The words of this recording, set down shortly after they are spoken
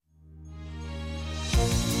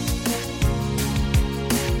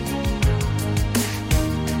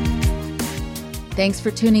Thanks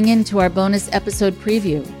for tuning in to our bonus episode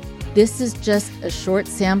preview. This is just a short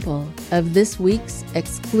sample of this week's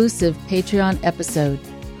exclusive Patreon episode.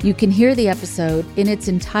 You can hear the episode in its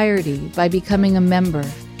entirety by becoming a member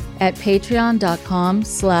at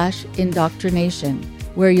patreon.com/indoctrination,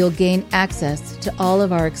 where you'll gain access to all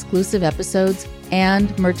of our exclusive episodes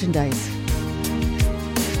and merchandise.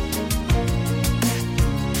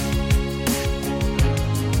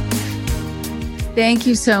 Thank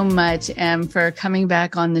you so much, Em, for coming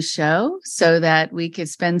back on the show so that we could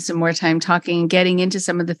spend some more time talking and getting into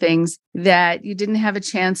some of the things that you didn't have a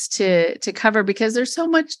chance to cover, because there's so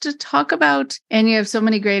much to talk about and you have so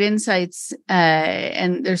many great insights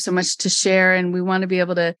and there's so much to share. And we want to be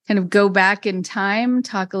able to kind of go back in time,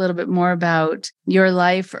 talk a little bit more about your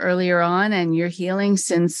life earlier on and your healing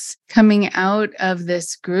since coming out of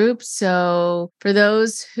this group. So for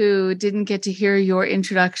those who didn't get to hear your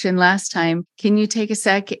introduction last time, can you take a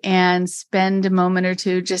sec and spend a moment or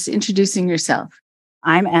two just introducing yourself?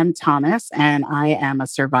 I'm Em Thomas, and I am a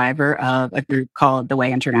survivor of a group called The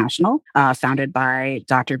Way International, founded by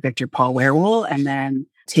Dr. Victor Paul Werewol, and then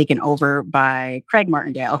taken over by Craig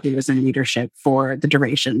Martindale, who was in leadership for the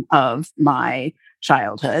duration of my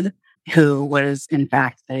childhood, who was, in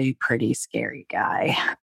fact, a pretty scary guy.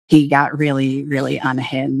 He got really, really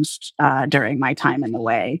unhinged during my time in The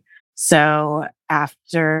Way. So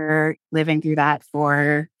after living through that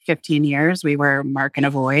for 15 years, we were mark and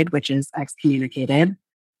avoid, which is excommunicated,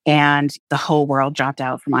 and the whole world dropped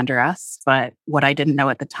out from under us. But what I didn't know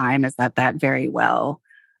at the time is that that very well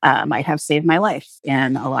might have saved my life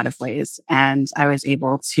in a lot of ways. And I was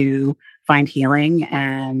able to find healing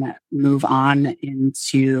and move on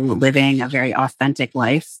into living a very authentic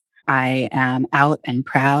life. I am out and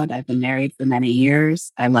proud. I've been married for many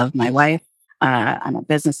years. I love my wife. I'm a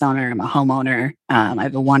business owner. I'm a homeowner. I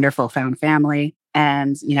have a wonderful found family.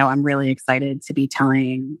 And, I'm really excited to be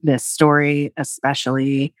telling this story,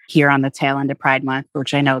 especially here on the tail end of Pride Month,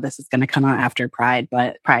 which I know this is going to come out after Pride,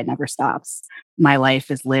 but Pride never stops. My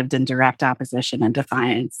life is lived in direct opposition and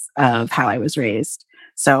defiance of how I was raised.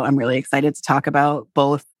 So I'm really excited to talk about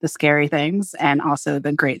both the scary things and also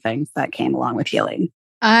the great things that came along with healing.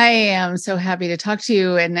 I am so happy to talk to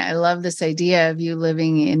you. And I love this idea of you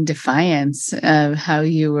living in defiance of how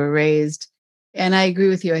you were raised. And I agree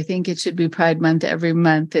with you. I think it should be Pride Month every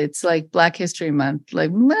month. It's like Black History Month. Like,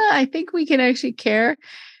 I think we can actually care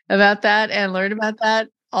about that and learn about that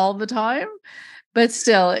all the time. But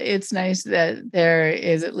still, it's nice that there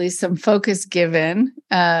is at least some focus given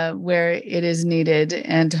where it is needed,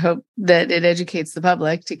 and to hope that it educates the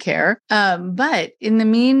public to care. But in the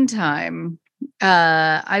meantime,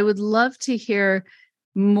 I would love to hear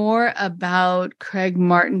more about Craig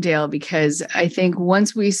Martindale, because I think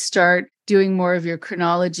once we start doing more of your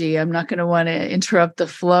chronology, I'm not going to want to interrupt the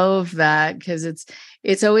flow of that, because it's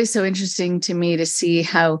always so interesting to me to see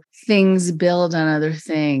how things build on other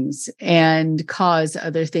things and cause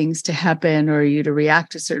other things to happen, or you to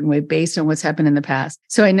react a certain way based on what's happened in the past.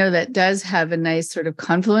 So I know that does have a nice sort of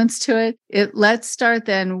confluence to it. Let's start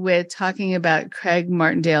then with talking about Craig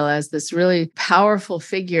Martindale as this really powerful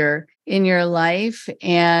figure in your life,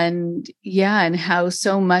 and how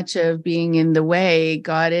so much of being in the way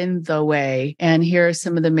got in the way. And here are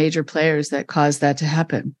some of the major players that caused that to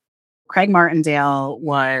happen. Craig Martindale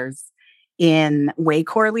was in Way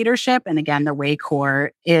Corps leadership. And again, the Way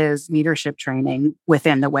Corps is leadership training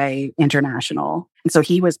within the Way International. And so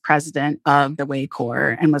he was president of the Way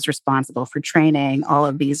Corps and was responsible for training all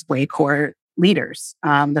of these Way Corps leaders,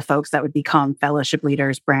 the folks that would become fellowship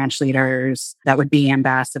leaders, branch leaders, that would be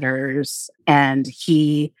ambassadors. And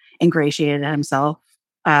he ingratiated himself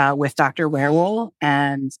with Dr. Werewol.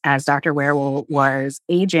 And as Dr. Werewol was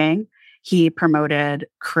aging, he promoted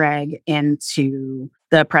Craig into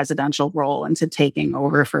the presidential role, into taking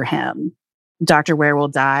over for him. Dr.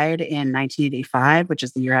 Werewol died in 1985, which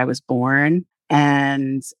is the year I was born.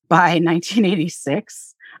 And by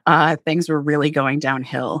 1986, things were really going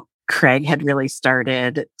downhill. Craig had really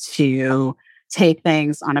started to take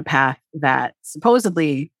things on a path that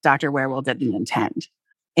supposedly Dr. Werewol didn't intend.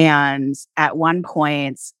 And at one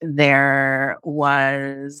point, there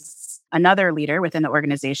was another leader within the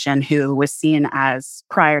organization who was seen as,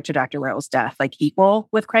 prior to Dr. Werewol's death, like equal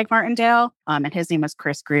with Craig Martindale. And his name was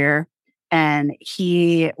Chris Greer. And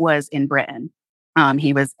he was in Britain.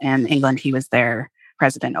 He was in England. He was their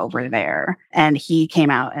president over there. And he came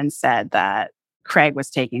out and said that Craig was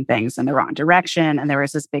taking things in the wrong direction, and there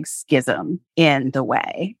was this big schism in the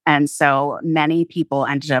Way. And so many people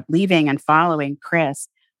ended up leaving and following Chris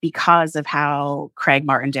because of how Craig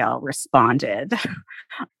Martindale responded.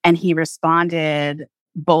 And he responded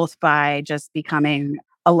both by just becoming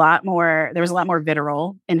there was a lot more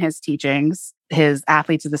vitriol in his teachings. His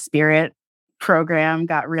Athletes of the Spirit program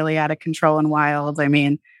got really out of control and wild. I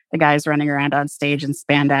mean, the guy's running around on stage in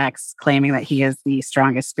spandex, claiming that he is the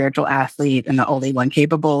strongest spiritual athlete and the only one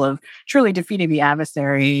capable of truly defeating the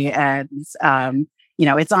adversary. And, it's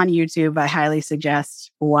on YouTube. I highly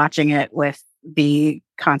suggest watching it with the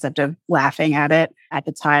concept of laughing at it. At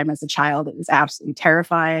the time, as a child, it was absolutely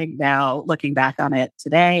terrifying. Now, looking back on it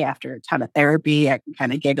today, after a ton of therapy, I can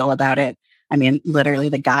kind of giggle about it. I mean, literally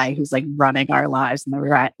the guy who's like running our lives and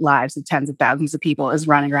the lives of tens of thousands of people is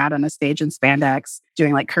running around on a stage in spandex,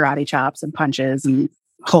 doing like karate chops and punches and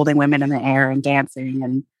holding women in the air and dancing.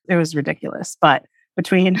 And it was ridiculous. But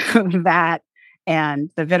between that and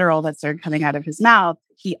the vitriol that started coming out of his mouth,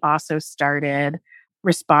 he also started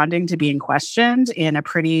responding to being questioned in a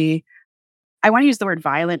pretty, I want to use the word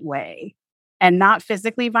violent way, and not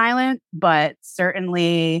physically violent, but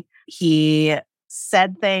certainly he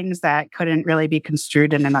said things that couldn't really be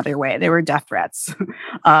construed in another way. They were death threats.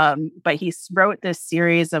 But he wrote this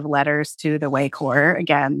series of letters to the Way Corps.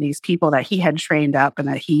 Again, these people that he had trained up and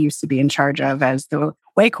that he used to be in charge of as the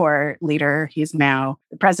Way Corps leader. He's now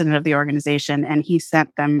the president of the organization. And he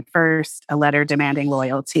sent them first a letter demanding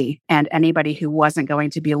loyalty. And anybody who wasn't going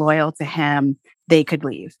to be loyal to him, they could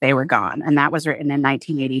leave. They were gone. And that was written in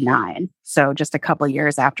 1989. So just a couple of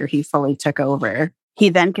years after he fully took over. He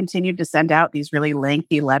then continued to send out these really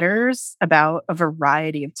lengthy letters about a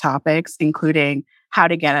variety of topics, including how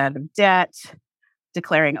to get out of debt,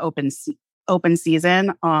 declaring open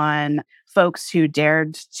season on folks who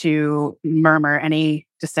dared to murmur any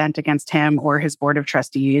dissent against him or his board of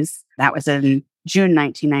trustees. That was in June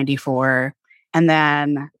 1994. And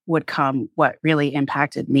then would come what really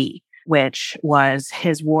impacted me, which was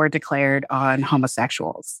his war declared on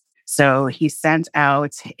homosexuals. So he sent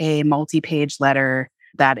out a multi-page letter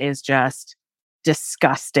that is just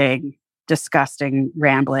disgusting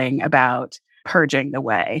rambling about purging the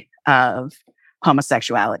way of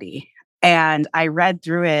homosexuality. And I read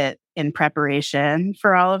through it in preparation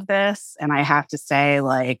for all of this. And I have to say,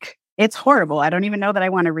 like, it's horrible. I don't even know that I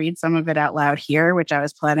want to read some of it out loud here, which I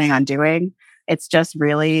was planning on doing. It's just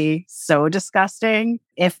really so disgusting.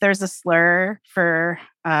 If there's a slur for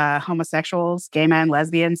homosexuals, gay men,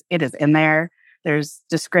 lesbians, it is in there. There's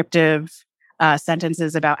descriptive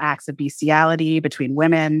sentences about acts of bestiality between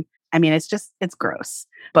women. I mean, it's gross.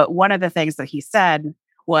 But one of the things that he said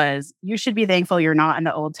was, you should be thankful you're not in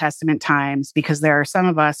the Old Testament times, because there are some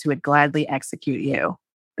of us who would gladly execute you.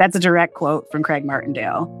 That's a direct quote from Craig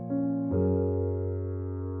Martindale.